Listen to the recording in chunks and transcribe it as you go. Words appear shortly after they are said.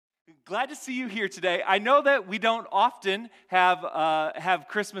Glad to see you here today. I know that we don't often have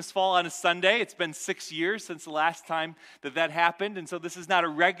Christmas fall on a Sunday. It's been 6 years since the last time that happened, and so this is not a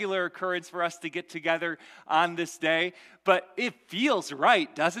regular occurrence for us to get together on this day. But it feels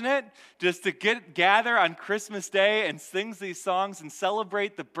right, doesn't it? Just to gather on Christmas Day and sing these songs and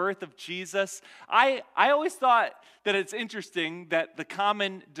celebrate the birth of Jesus. I always thought that it's interesting that the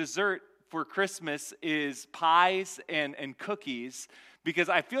common dessert for Christmas is pies and cookies, because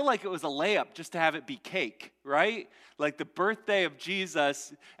I feel like it was a layup just to have it be cake, right? Like the birthday of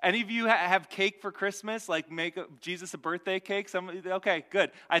Jesus. Any of you have cake for Christmas? Like make Jesus a birthday cake? Okay,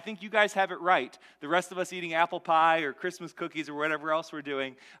 good. I think you guys have it right. The rest of us eating apple pie or Christmas cookies or whatever else we're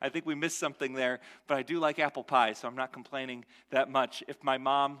doing, I think we missed something there. But I do like apple pie, so I'm not complaining that much. If my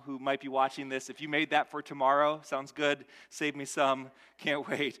mom, who might be watching this, if you made that for tomorrow, sounds good. Save me some. Can't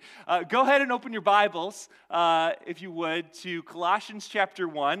wait. Go ahead and open your Bibles, if you would, to Colossians chapter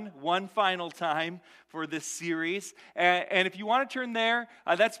 1, one final time for this series. And if you want to turn there,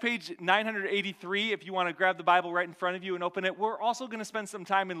 that's page 983 if you want to grab the Bible right in front of you and open it. We're also going to spend some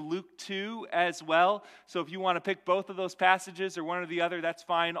time in Luke 2 as well. So if you want to pick both of those passages or one or the other, that's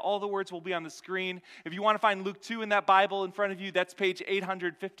fine. All the words will be on the screen. If you want to find Luke 2 in that Bible in front of you, that's page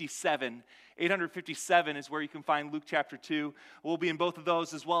 857. 857 is where you can find Luke chapter 2. We'll be in both of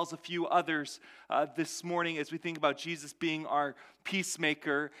those as well as a few others this morning as we think about Jesus being our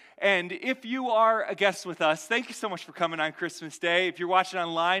peacemaker. And if you are a guest with us, thank you so much for coming on Christmas Day. If you're watching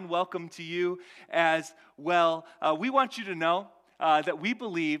online, welcome to you as well. We want you to know that we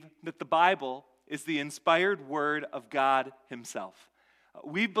believe that the Bible is the inspired word of God himself.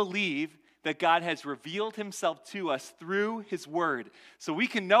 We believe that God has revealed himself to us through his word, so we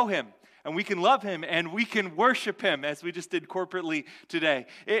can know him, and we can love him, and we can worship him, as we just did corporately today.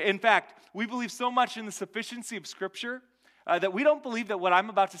 In fact, we believe so much in the sufficiency of Scripture that we don't believe that what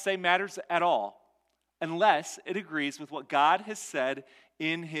I'm about to say matters at all unless it agrees with what God has said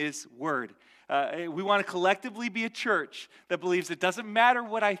in his word. We want to collectively be a church that believes it doesn't matter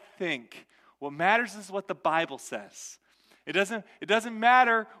what I think. What matters is what the Bible says. It doesn't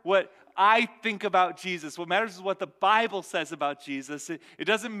matter what I think about Jesus. What matters is what the Bible says about Jesus. It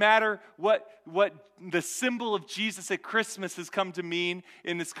doesn't matter what the symbol of Jesus at Christmas has come to mean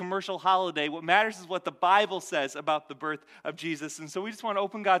in this commercial holiday. What matters is what the Bible says about the birth of Jesus. And so we just want to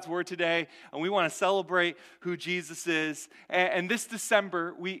open God's word today, and we want to celebrate who Jesus is. And this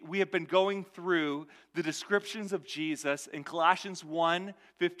December, we have been going through the descriptions of Jesus in Colossians 1,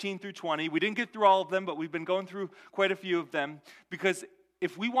 15 through 20. We didn't get through all of them, but we've been going through quite a few of them, because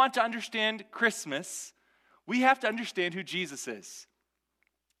if we want to understand Christmas, we have to understand who Jesus is.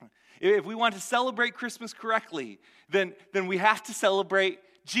 If we want to celebrate Christmas correctly, then we have to celebrate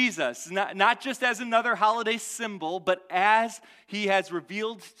Jesus, not just as another holiday symbol, but as he has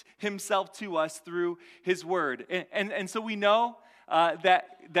revealed himself to us through his word. And so we know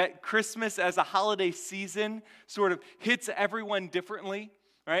that Christmas as a holiday season sort of hits everyone differently.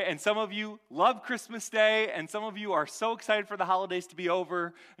 Right? And some of you love Christmas Day, and some of you are so excited for the holidays to be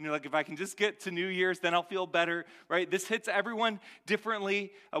over, and you're like, if I can just get to New Year's, then I'll feel better, right? This hits everyone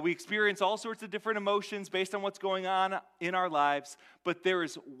differently. We experience all sorts of different emotions based on what's going on in our lives, but there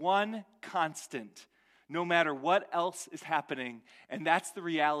is one constant, no matter what else is happening, and that's the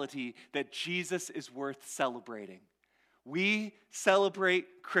reality that Jesus is worth celebrating. We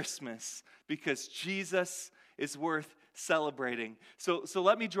celebrate Christmas because Jesus is worth celebrating. So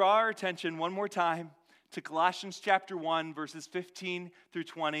let me draw our attention one more time to Colossians chapter 1, verses 15 through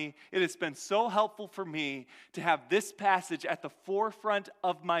 20. It has been so helpful for me to have this passage at the forefront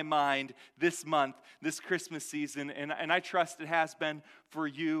of my mind this month, this Christmas season, and I trust it has been for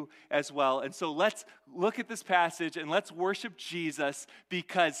you as well. And so let's look at this passage and let's worship Jesus,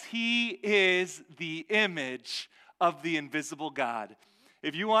 because he is the image of the invisible God.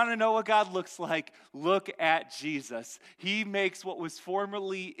 If you want to know what God looks like, look at Jesus. He makes what was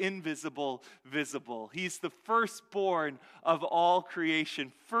formerly invisible visible. He's the firstborn of all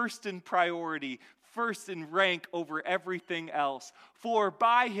creation, first in priority, first in rank over everything else. For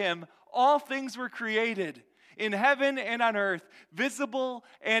by him all things were created, in heaven and on earth, visible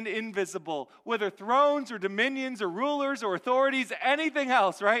and invisible, whether thrones or dominions or rulers or authorities, anything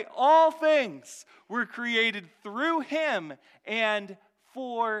else, right? All things were created through him and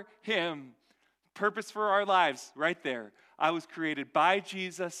for him. Purpose for our lives, right there. I was created by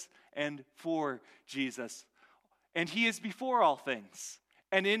Jesus and for Jesus. And he is before all things.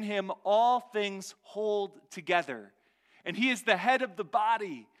 And in him all things hold together. And he is the head of the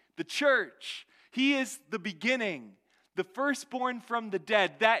body, the church. He is the beginning, the firstborn from the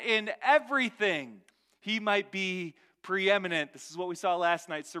dead, that in everything he might be preeminent. This is what we saw last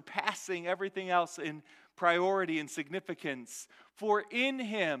night, surpassing everything else in priority and significance. For in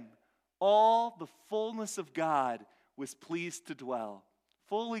him all the fullness of God was pleased to dwell.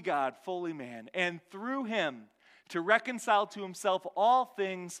 Fully God, fully man. And through him to reconcile to himself all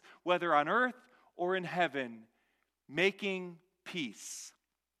things, whether on earth or in heaven, making peace.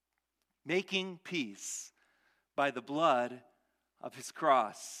 Making peace by the blood of his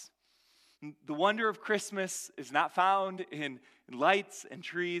cross. The wonder of Christmas is not found in lights and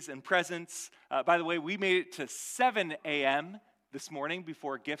trees and presents. By the way, we made it to 7 a.m. this morning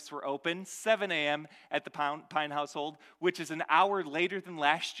before gifts were open, 7 a.m. at the Pine household, which is an hour later than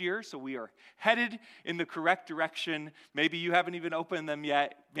last year, so we are headed in the correct direction. Maybe you haven't even opened them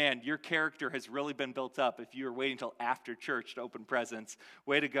yet. Man, your character has really been built up if you were waiting until after church to open presents.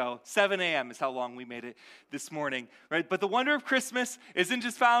 Way to go. 7 a.m. is how long we made it this morning, right? But the wonder of Christmas isn't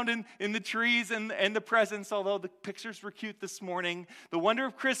just found in the trees and the presents, although the pictures were cute this morning. The wonder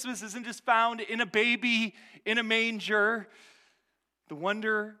of Christmas isn't just found in a baby in a manger. The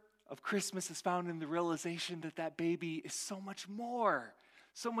wonder of Christmas is found in the realization that that baby is so much more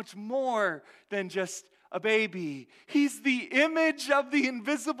than just a baby. He's the image of the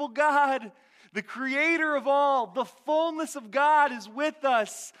invisible God, the creator of all. The fullness of God is with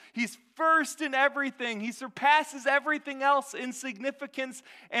us. He's first in everything. He surpasses everything else in significance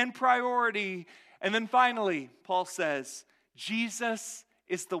and priority. And then finally, Paul says, Jesus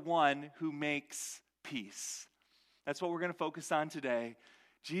is the one who makes peace. That's what we're going to focus on today.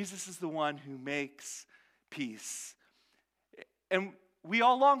 Jesus is the one who makes peace. And we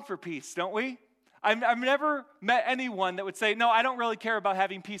all long for peace, don't we? I've never met anyone that would say, no, I don't really care about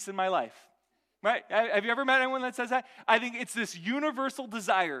having peace in my life. Right? Have you ever met anyone that says that? I think it's this universal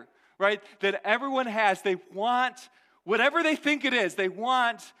desire, right, that everyone has. They want whatever they think it is. They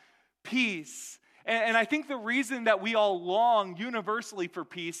want peace. And I think the reason that we all long universally for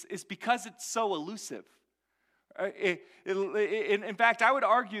peace is because it's so elusive. In fact, I would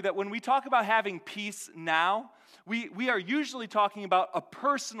argue that when we talk about having peace now, we are usually talking about a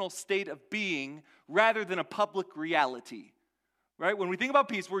personal state of being rather than a public reality. Right? When we think about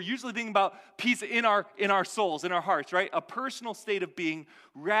peace, we're usually thinking about peace in our souls, in our hearts, right? A personal state of being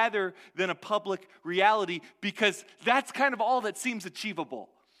rather than a public reality, because that's kind of all that seems achievable.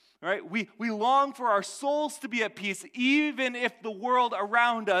 Right? We long for our souls to be at peace even if the world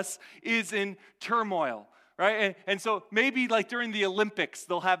around us is in turmoil. Right? And so maybe like during the Olympics,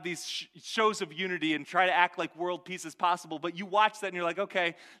 they'll have these shows of unity and try to act like world peace is possible. But you watch that and you're like,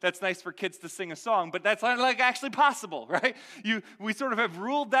 okay, that's nice for kids to sing a song, but that's not like actually possible, right? We sort of have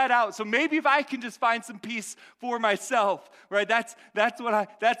ruled that out. So maybe if I can just find some peace for myself, right? That's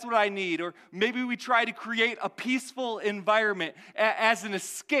what I need. Or maybe we try to create a peaceful environment as an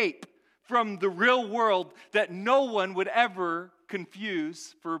escape from the real world that no one would ever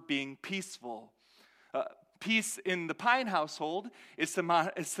confuse for being peaceful. Peace in the Pine household is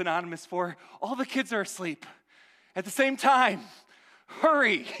synonymous for all the kids are asleep at the same time.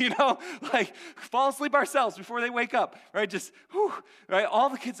 Hurry, like fall asleep ourselves before they wake up, right? Just, right? All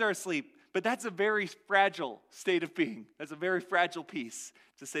the kids are asleep, but that's a very fragile state of being. That's a very fragile peace,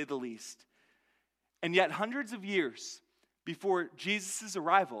 to say the least. And yet, hundreds of years before Jesus'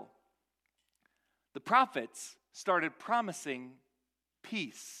 arrival, the prophets started promising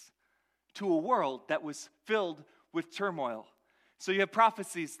peace to a world that was filled with turmoil. So you have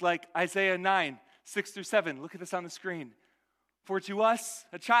prophecies like Isaiah 9, 6-7. Look at this on the screen. For to us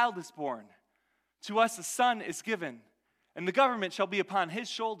a child is born, to us a son is given, and the government shall be upon his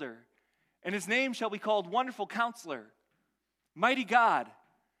shoulder, and his name shall be called Wonderful Counselor, Mighty God,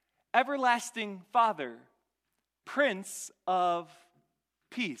 Everlasting Father, Prince of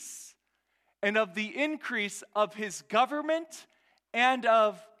Peace. And of the increase of his government and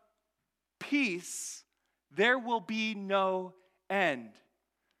of peace, there will be no end.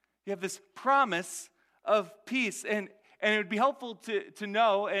 You have this promise of peace. And it would be helpful to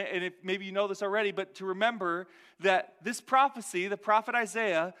know, and if maybe you know this already, but to remember that this prophecy, the prophet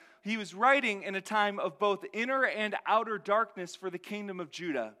Isaiah, he was writing in a time of both inner and outer darkness for the kingdom of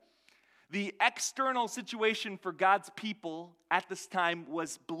Judah. The external situation for God's people at this time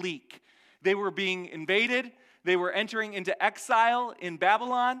was bleak. They were being invaded. They were entering into exile in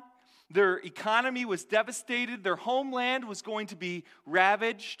Babylon. Their economy was devastated. Their homeland was going to be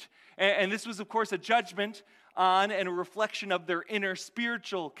ravaged. And this was, of course, a judgment on and a reflection of their inner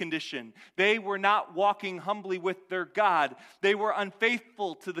spiritual condition. They were not walking humbly with their God. They were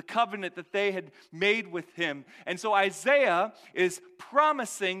unfaithful to the covenant that they had made with him. And so Isaiah is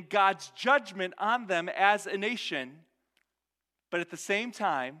promising God's judgment on them as a nation. But at the same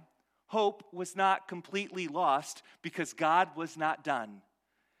time, hope was not completely lost because God was not done.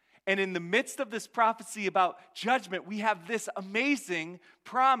 And in the midst of this prophecy about judgment, we have this amazing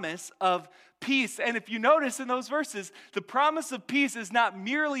promise of peace. And if you notice in those verses, the promise of peace is not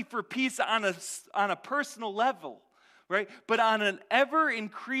merely for peace on a personal level, right? But on an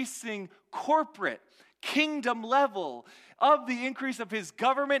ever-increasing corporate kingdom level of the increase of his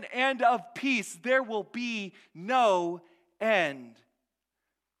government and of peace, there will be no end.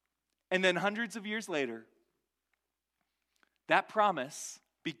 And then hundreds of years later, that promise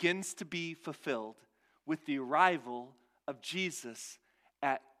begins to be fulfilled with the arrival of Jesus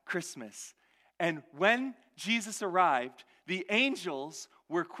at Christmas. And when Jesus arrived, the angels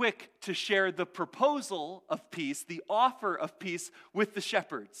were quick to share the proposal of peace, the offer of peace with the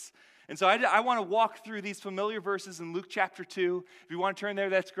shepherds. And so I want to walk through these familiar verses in Luke chapter 2. If you want to turn there,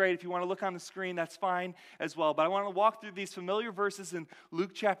 that's great. If you want to look on the screen, that's fine as well. But I want to walk through these familiar verses in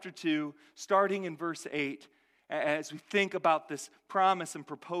Luke chapter 2, starting in verse 8, as we think about this promise and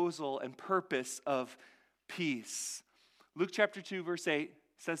proposal and purpose of peace. Luke chapter 2, verse 8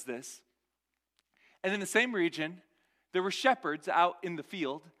 says this: "And in the same region, there were shepherds out in the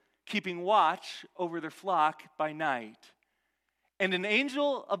field, keeping watch over their flock by night. And an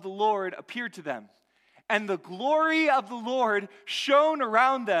angel of the Lord appeared to them, and the glory of the Lord shone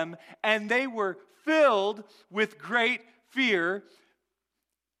around them, and they were filled with great fear,"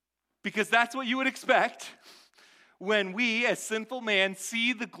 because that's what you would expect when we, as sinful man,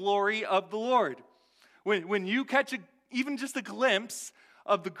 see the glory of the Lord. When you catch even just a glimpse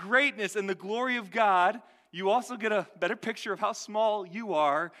of the greatness and the glory of God, you also get a better picture of how small you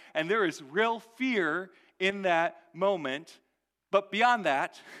are, and there is real fear in that moment. But beyond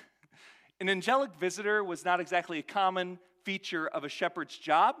that, an angelic visitor was not exactly a common feature of a shepherd's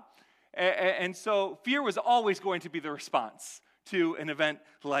job, and so fear was always going to be the response to an event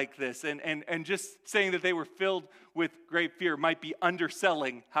like this. And just saying that they were filled with great fear might be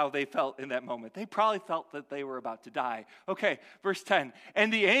underselling how they felt in that moment. They probably felt that they were about to die. Okay, verse 10.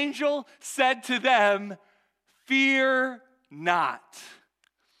 "And the angel said to them, 'Fear not.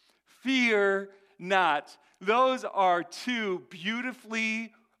 Fear not.'" Those are two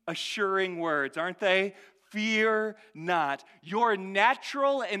beautifully assuring words, aren't they? Fear not. Your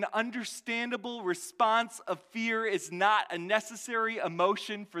natural and understandable response of fear is not a necessary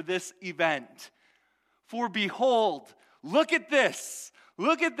emotion for this event. "For behold, look at this,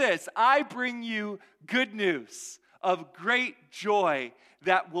 I bring you good news of great joy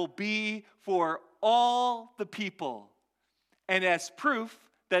that will be for all the people. And as proof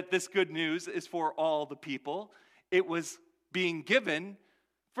that this good news is for all the people, it was being given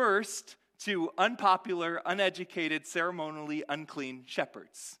first to unpopular, uneducated, ceremonially unclean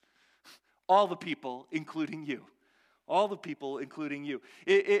shepherds. All the people, including you. All the people, including you.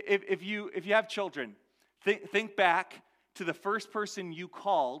 If you have children, think back to the first person you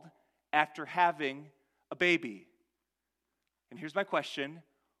called after having a baby. And here's my question: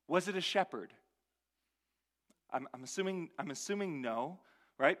 was it a shepherd? I'm assuming no,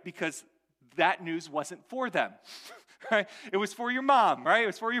 right? Because that news wasn't for them. Right? It was for your mom, right? It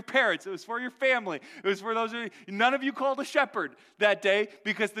was for your parents. It was for your family. It was for those. None of you called a shepherd that day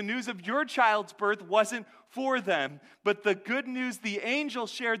because the news of your child's birth wasn't for them. But the good news the angel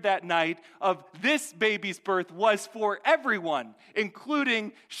shared that night of this baby's birth was for everyone,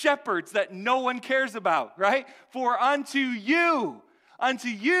 including shepherds that no one cares about, right? "For unto you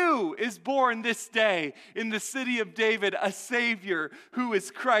is born this day in the city of David a Savior who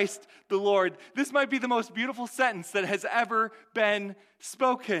is Christ the Lord." This might be the most beautiful sentence that has ever been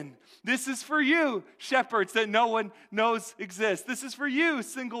spoken. This is for you, shepherds that no one knows exist. This is for you,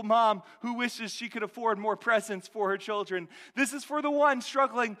 single mom who wishes she could afford more presents for her children. This is for the one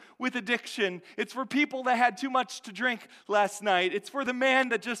struggling with addiction. It's for people that had too much to drink last night. It's for the man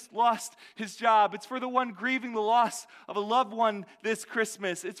that just lost his job. It's for the one grieving the loss of a loved one this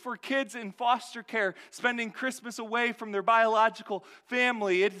Christmas. It's for kids in foster care spending Christmas away from their biological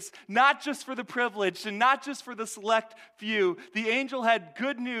family. It's not just for the privileged and not just for the select few. The angel had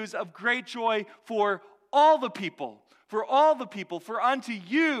good news of great joy for all the people. For all the people. For unto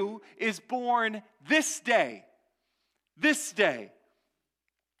you is born this day. This day.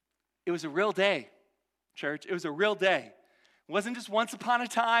 It was a real day, church. It was a real day. It wasn't just once upon a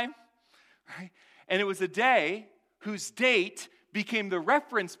time, right? And it was a day whose date became the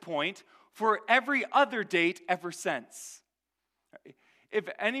reference point for every other date ever since. If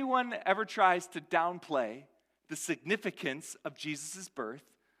anyone ever tries to downplay the significance of Jesus' birth,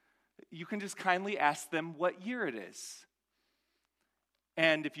 you can just kindly ask them what year it is.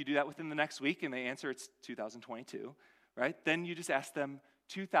 And if you do that within the next week and they answer it's 2022, right? Then you just ask them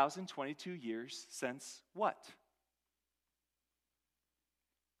 2022 years since what?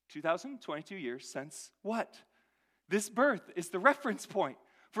 2022 years since what? This birth is the reference point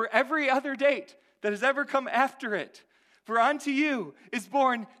for every other date that has ever come after it. For unto you is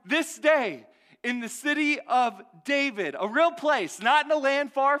born this day in the city of David, a real place, not in a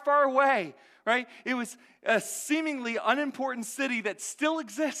land far, far away, right? It was a seemingly unimportant city that still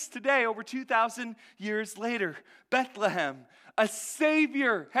exists today, over 2,000 years later. Bethlehem, a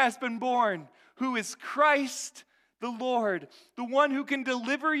Savior has been born, who is Christ the Lord. The one who can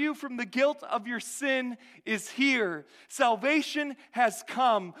deliver you from the guilt of your sin is here. Salvation has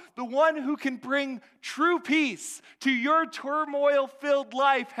come. The one who can bring true peace to your turmoil-filled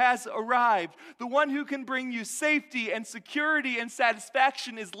life has arrived. The one who can bring you safety and security and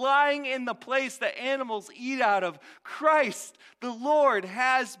satisfaction is lying in the place that animals eat out of. Christ, the Lord,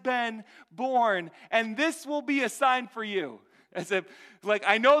 has been born, and this will be a sign for you. As if, like,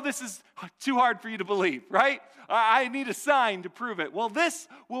 I know this is too hard for you to believe, right? I need a sign to prove it. Well, this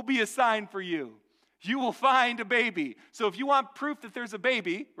will be a sign for you. You will find a baby. So if you want proof that there's a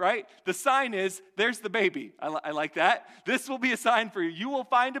baby, right, the sign is, there's the baby. I like that. This will be a sign for you. You will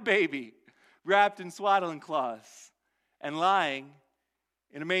find a baby wrapped in swaddling cloths and lying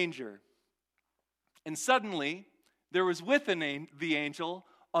in a manger. And suddenly, there was with the angel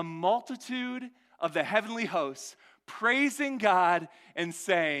a multitude of the heavenly hosts, praising God and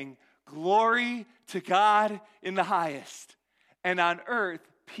saying, "Glory to God in the highest, and on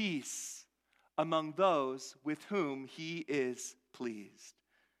earth peace among those with whom he is pleased."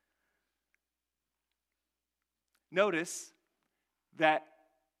 Notice that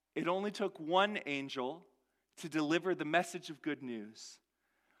it only took one angel to deliver the message of good news,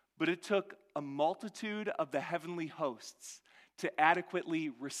 but it took a multitude of the heavenly hosts to adequately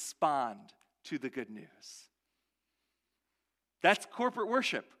respond to the good news. That's corporate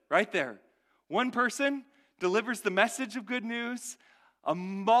worship right there. One person delivers the message of good news. A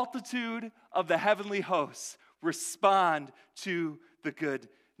multitude of the heavenly hosts respond to the good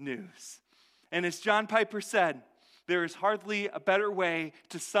news. And as John Piper said, there is hardly a better way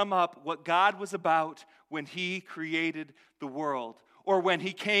to sum up what God was about when he created the world, or when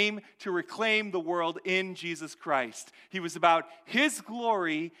he came to reclaim the world in Jesus Christ. He was about his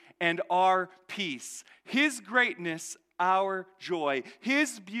glory and our peace, his greatness, our joy,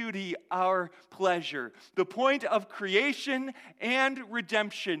 his beauty, our pleasure. The point of creation and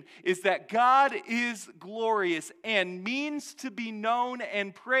redemption is that God is glorious and means to be known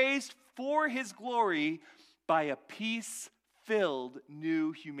and praised for his glory by a peace-filled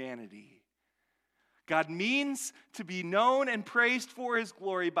new humanity. God means to be known and praised for his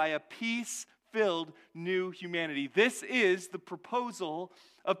glory by a peace-filled new humanity. This is the proposal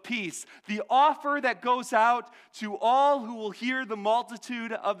of peace, the offer that goes out to all who will hear the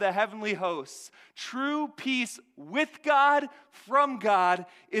multitude of the heavenly hosts. True peace with God, from God,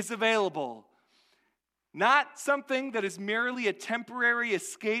 is available. Not something that is merely a temporary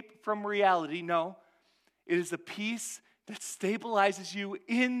escape from reality. No, it is a peace that stabilizes you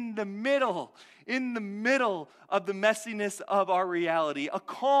in the middle of the messiness of our reality, a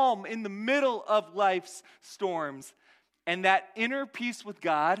calm in the middle of life's storms. And that inner peace with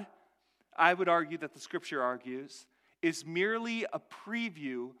God, I would argue that the scripture argues, is merely a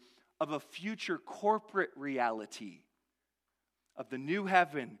preview of a future corporate reality of the new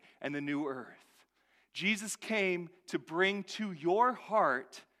heaven and the new earth. Jesus came to bring to your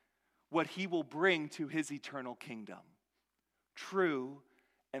heart what he will bring to his eternal kingdom: true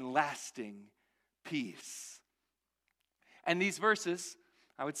and lasting peace. And these verses,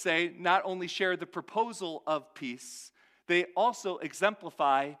 I would say, not only share the proposal of peace, they also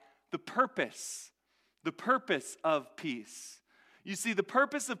exemplify the purpose of peace. You see, the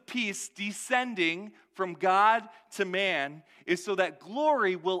purpose of peace descending from God to man is so that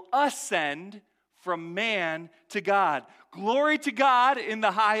glory will ascend from man to God. Glory to God in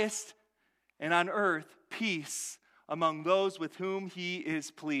the highest, and on earth peace among those with whom he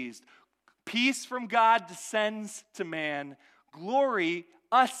is pleased. Peace from God descends to man. Glory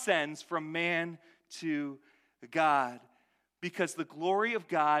ascends from man to God. Because the glory of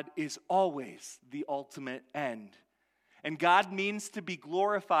God is always the ultimate end. And God means to be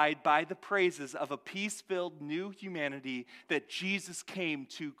glorified by the praises of a peace-filled new humanity that Jesus came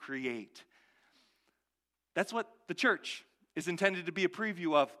to create. That's what the church is intended to be a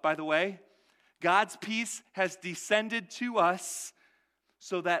preview of, by the way. God's peace has descended to us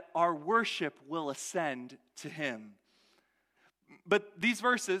so that our worship will ascend to him. But these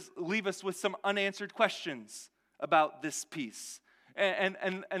verses leave us with some unanswered questions about this peace. And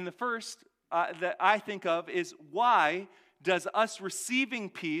the first that I think of is, why does us receiving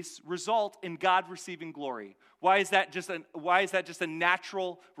peace result in God receiving glory? Why is that just a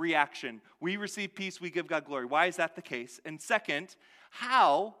natural reaction? We receive peace, we give God glory. Why is that the case? And second,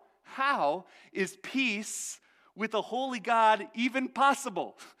 how is peace with a holy God even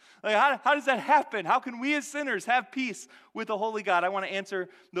possible? Like, how does that happen? How can we as sinners have peace with a holy God? I want to answer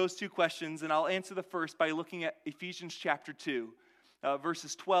those two questions, and I'll answer the first by looking at Ephesians chapter 2,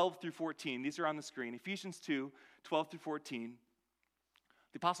 verses 12 through 14. These are on the screen. Ephesians 2, 12 through 14.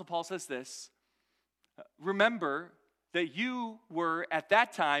 The Apostle Paul says this, remember that you were at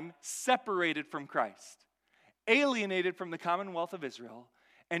that time separated from Christ, alienated from the commonwealth of Israel,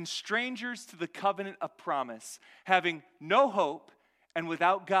 and strangers to the covenant of promise, having no hope and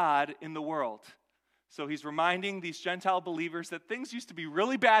without God in the world. So he's reminding these Gentile believers that things used to be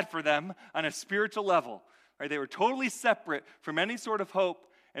really bad for them on a spiritual level. Right? They were totally separate from any sort of hope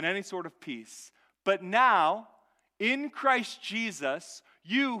and any sort of peace. But now, in Christ Jesus,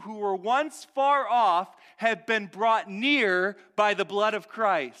 you who were once far off have been brought near by the blood of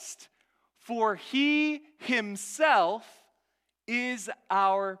Christ. For he himself is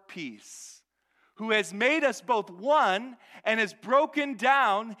our peace, who has made us both one and has broken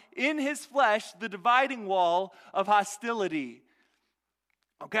down in his flesh the dividing wall of hostility.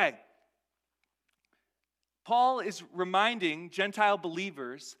 Okay. Paul is reminding Gentile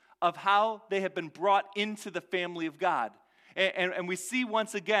believers of how they have been brought into the family of God. And we see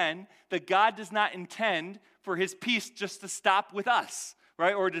once again that God does not intend for his peace just to stop with us,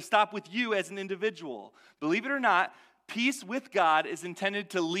 right? Or to stop with you as an individual. Believe it or not, peace with God is intended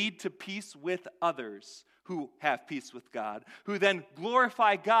to lead to peace with others who have peace with God, who then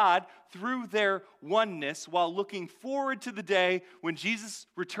glorify God through their oneness while looking forward to the day when Jesus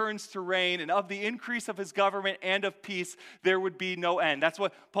returns to reign, and of the increase of his government and of peace, there would be no end. That's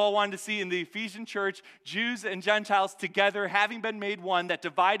what Paul wanted to see in the Ephesian church, Jews and Gentiles together, having been made one. That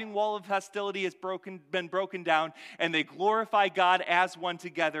dividing wall of hostility has been broken down, and they glorify God as one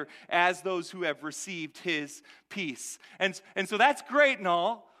together, as those who have received his peace. And so that's great and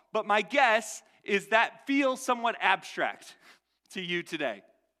all, but my guess is that feels somewhat abstract to you today,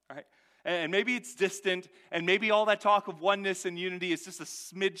 right? And maybe it's distant, and maybe all that talk of oneness and unity is just a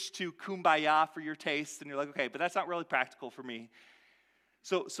smidge too kumbaya for your taste, and you're like, okay, but that's not really practical for me.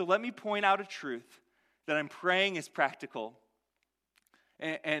 So let me point out a truth that I'm praying is practical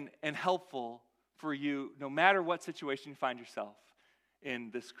and helpful for you no matter what situation you find yourself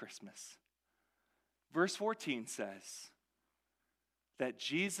in this Christmas. Verse 14 says that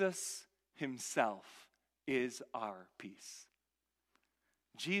Jesus himself is our peace.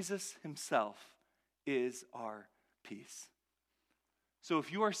 Jesus himself is our peace. So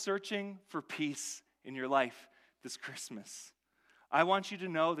if you are searching for peace in your life this Christmas, I want you to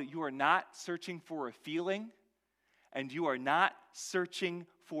know that you are not searching for a feeling, and you are not searching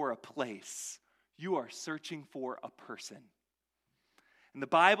for a place. You are searching for a person. And the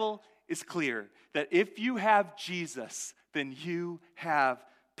Bible is clear that if you have Jesus, then you have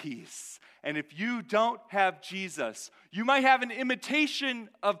peace. And if you don't have Jesus, you might have an imitation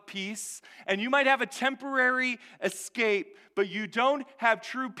of peace, and you might have a temporary escape, but you don't have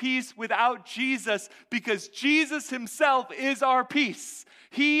true peace without Jesus, because Jesus himself is our peace.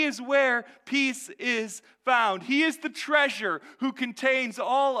 He is where peace is found. He is the treasure who contains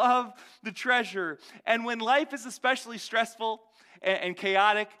all of the treasure. And when life is especially stressful and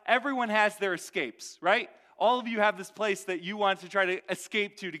chaotic, everyone has their escapes, right? All of you have this place that you want to try to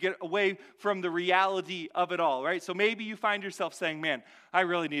escape to get away from the reality of it all, right? So maybe you find yourself saying, man, I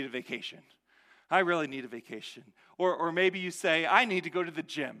really need a vacation. I really need a vacation. Or maybe you say, I need to go to the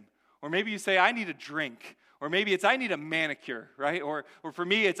gym. Or maybe you say, I need a drink. Or maybe it's, I need a manicure, right? Or for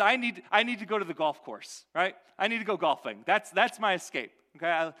me, it's, I need to go to the golf course, right? I need to go golfing. That's my escape,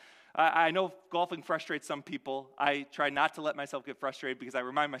 okay? I know golfing frustrates some people. I try not to let myself get frustrated because I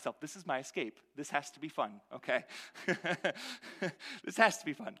remind myself, this is my escape. This has to be fun, okay? This has to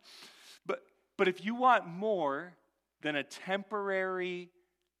be fun. But if you want more than a temporary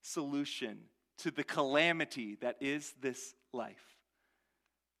solution to the calamity that is this life,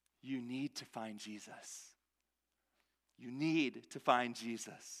 you need to find Jesus. You need to find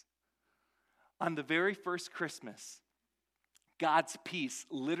Jesus. On the very first Christmas, God's peace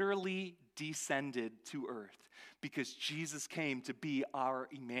literally descended to earth because Jesus came to be our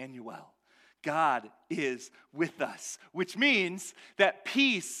Emmanuel. God is with us, which means that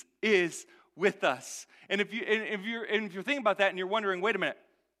peace is with us. And if you're thinking about that and you're wondering, wait a minute,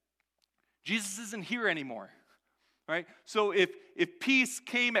 Jesus isn't here anymore, right? So if peace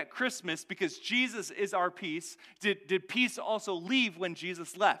came at Christmas because Jesus is our peace, did peace also leave when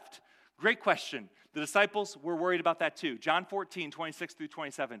Jesus left? Great question. The disciples were worried about that too. John 14, 26 through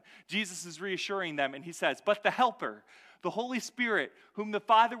 27. Jesus is reassuring them, and he says, "But the Helper, the Holy Spirit, whom the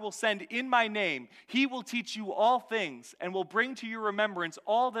Father will send in my name, he will teach you all things and will bring to your remembrance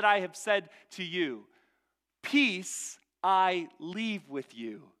all that I have said to you. Peace I leave with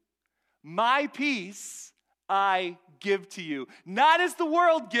you. My peace I give to you." Not as the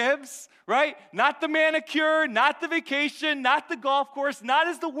world gives, right? Not the manicure, not the vacation, not the golf course, not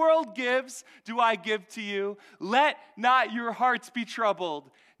as the world gives do I give to you. Let not your hearts be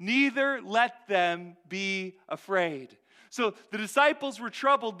troubled, neither let them be afraid. So the disciples were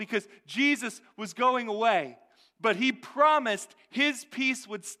troubled because Jesus was going away. But he promised his peace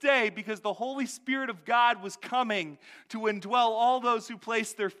would stay because the Holy Spirit of God was coming to indwell all those who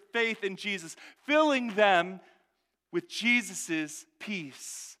place their faith in Jesus, filling them with Jesus'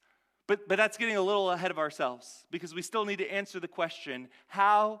 peace. But that's getting a little ahead of ourselves because we still need to answer the question,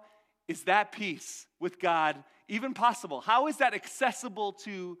 how is that peace with God even possible? How is that accessible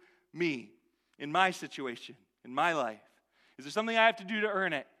to me in my situation, in my life? Is there something I have to do to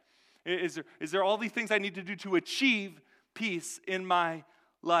earn it? Is there all these things I need to do to achieve peace in my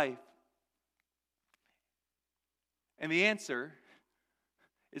life? And the answer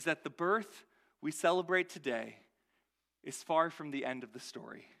is that the birth we celebrate today is far from the end of the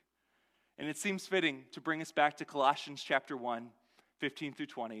story. And it seems fitting to bring us back to Colossians chapter 1, 15 through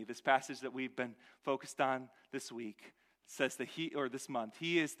 20, this passage that we've been focused on this week. It says that this month,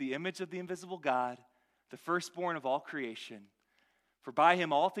 he is the image of the invisible God, the firstborn of all creation. For by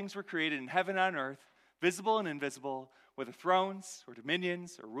him all things were created in heaven and on earth, visible and invisible, whether thrones or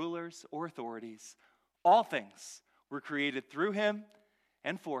dominions or rulers or authorities. All things were created through him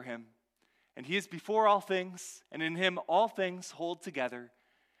and for him. And he is before all things, and in him all things hold together.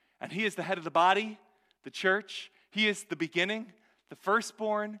 And he is the head of the body, the church. He is the beginning, the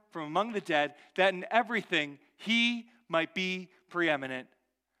firstborn from among the dead, that in everything he might be preeminent.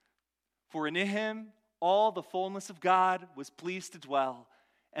 For in him all the fullness of God was pleased to dwell,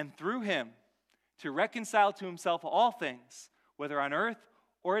 and through him to reconcile to himself all things, whether on earth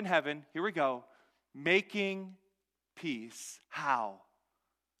or in heaven, here we go, making peace. How?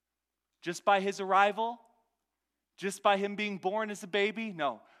 Just by his arrival? Just by him being born as a baby?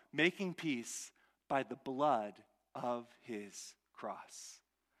 No, making peace by the blood of his cross.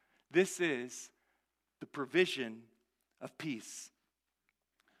 This is the provision of peace.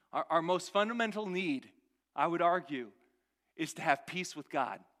 Our most fundamental need, I would argue, is to have peace with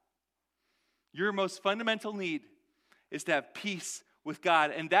God. Your most fundamental need is to have peace with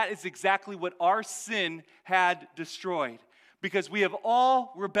God. And that is exactly what our sin had destroyed. Because we have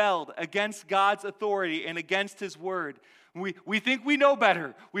all rebelled against God's authority and against his word. We think we know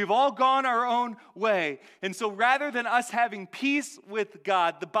better. We've all gone our own way. And so rather than us having peace with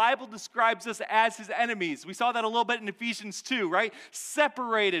God, the Bible describes us as his enemies. We saw that a little bit in Ephesians 2, right?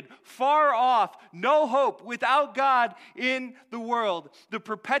 Separated, far off, no hope, without God in the world. The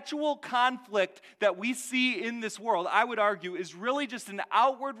perpetual conflict that we see in this world, I would argue, is really just an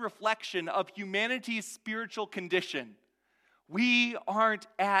outward reflection of humanity's spiritual condition. We aren't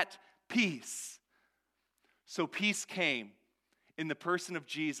at peace. So peace came in the person of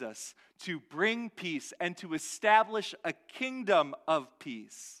Jesus to bring peace and to establish a kingdom of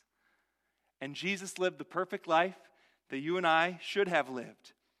peace. And Jesus lived the perfect life that you and I should have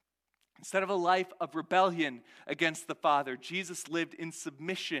lived. Instead of a life of rebellion against the Father, Jesus lived in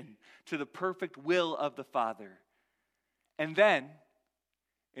submission to the perfect will of the Father. And then,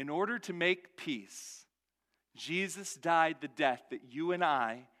 in order to make peace, Jesus died the death that you and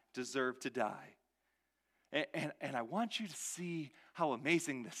I deserve to die. And I want you to see how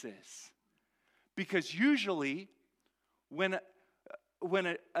amazing this is. Because usually, when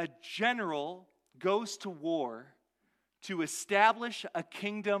a general goes to war to establish a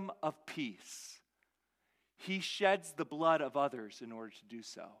kingdom of peace, he sheds the blood of others in order to do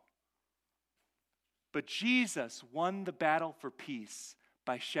so. But Jesus won the battle for peace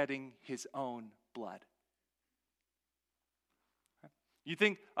by shedding his own blood. You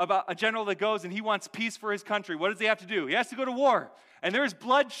think about a general that goes and he wants peace for his country. What does he have to do? He has to go to war. And there's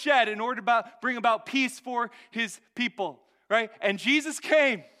blood shed in order to bring about peace for his people, right? And Jesus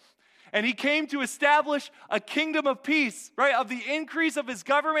came. And he came to establish a kingdom of peace, right? Of the increase of his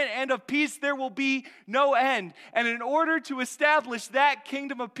government and of peace, there will be no end. And in order to establish that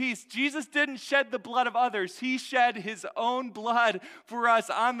kingdom of peace, Jesus didn't shed the blood of others. He shed his own blood for us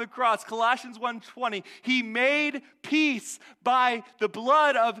on the cross. Colossians 1:20, he made peace by the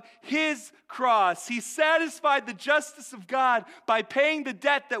blood of his cross. He satisfied the justice of God by paying the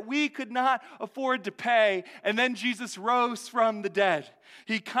debt that we could not afford to pay. And then Jesus rose from the dead.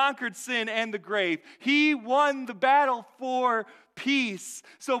 He conquered sin and the grave. He won the battle for peace.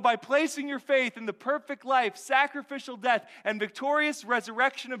 So by placing your faith in the perfect life, sacrificial death, and victorious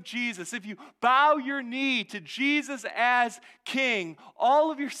resurrection of Jesus, if you bow your knee to Jesus as King,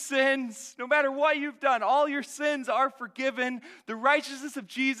 all of your sins, no matter what you've done, all your sins are forgiven. The righteousness of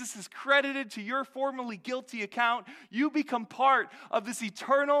Jesus is credited to your formerly guilty account. You become part of this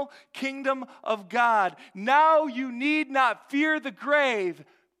eternal kingdom of God. Now you need not fear the grave.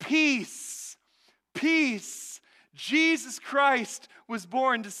 Peace. Peace. Jesus Christ was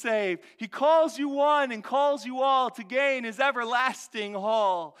born to save. He calls you one and calls you all to gain his everlasting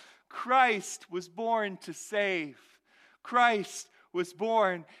hall. Christ was born to save. Christ was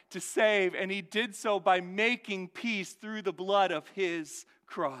born to save, and he did so by making peace through the blood of his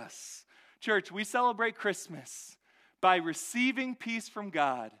cross. Church, we celebrate Christmas by receiving peace from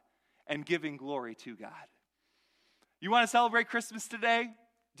God and giving glory to God. You want to celebrate Christmas today?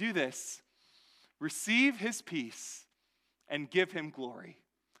 Do this. Receive his peace and give him glory.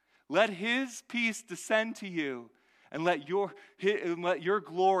 Let his peace descend to you, and let your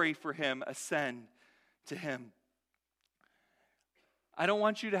glory for him ascend to him. I don't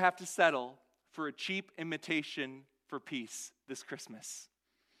want you to have to settle for a cheap imitation for peace this Christmas.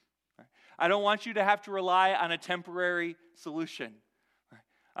 I don't want you to have to rely on a temporary solution.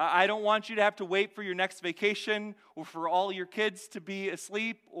 I don't want you to have to wait for your next vacation, or for all your kids to be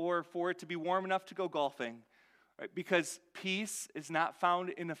asleep, or for it to be warm enough to go golfing. Right? Because peace is not found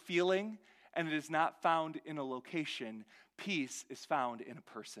in a feeling, and it is not found in a location. Peace is found in a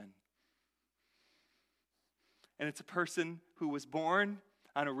person. And it's a person who was born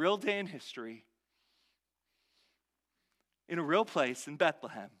on a real day in history, in a real place in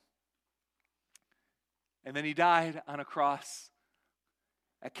Bethlehem. And then he died on a cross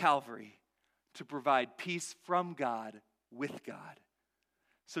at Calvary to provide peace from God with God.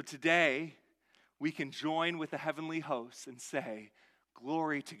 So today, we can join with the heavenly hosts and say,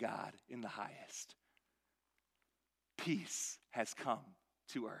 glory to God in the highest. Peace has come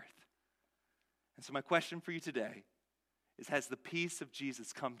to earth. And so my question for you today is, has the peace of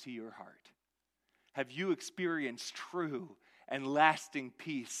Jesus come to your heart? Have you experienced true and lasting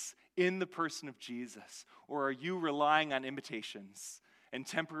peace in the person of Jesus? Or are you relying on imitations and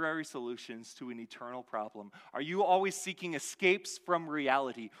temporary solutions to an eternal problem? Are you always seeking escapes from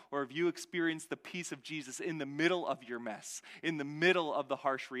reality? Or have you experienced the peace of Jesus in the middle of your mess, in the middle of the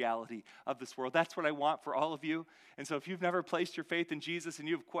harsh reality of this world? That's what I want for all of you. And so if you've never placed your faith in Jesus and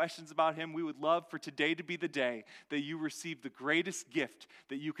you have questions about him, we would love for today to be the day that you receive the greatest gift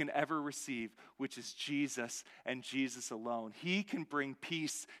that you can ever receive, which is Jesus and Jesus alone. He can bring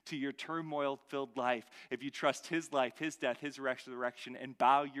peace to your turmoil-filled life if you trust his life, his death, his resurrection, and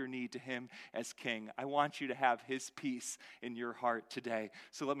bow your knee to him as King. I want you to have his peace in your heart today.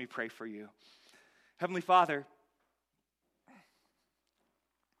 So let me pray for you. Heavenly Father,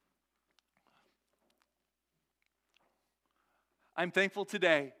 I'm thankful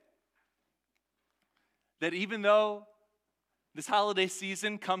today that even though this holiday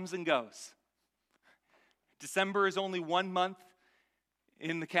season comes and goes, December is only 1 month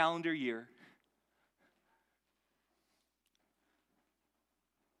in the calendar year,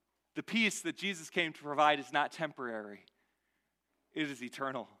 the peace that Jesus came to provide is not temporary. It is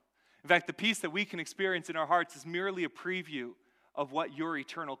eternal. In fact, the peace that we can experience in our hearts is merely a preview of what your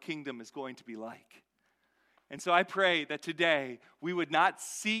eternal kingdom is going to be like. And so I pray that today we would not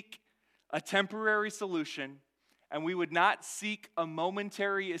seek a temporary solution, and we would not seek a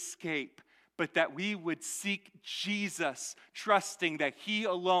momentary escape, but that we would seek Jesus, trusting that he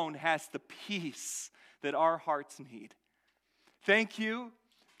alone has the peace that our hearts need. Thank you,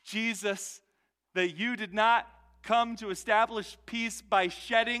 Jesus, that you did not come to establish peace by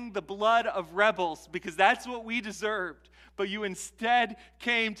shedding the blood of rebels, because that's what we deserved. But you instead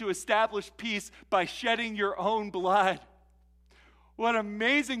came to establish peace by shedding your own blood. What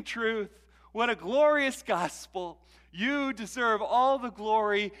amazing truth. What a glorious gospel. You deserve all the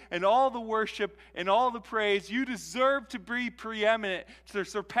glory and all the worship and all the praise. You deserve to be preeminent, to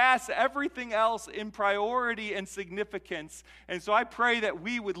surpass everything else in priority and significance. And so I pray that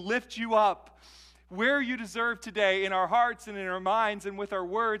we would lift you up where you deserve today, in our hearts and in our minds and with our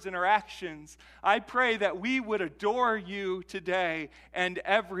words and our actions. I pray that we would adore you today and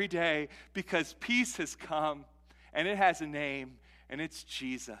every day, because peace has come and it has a name, and it's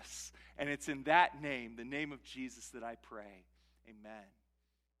Jesus. And it's in that name, the name of Jesus, that I pray. Amen.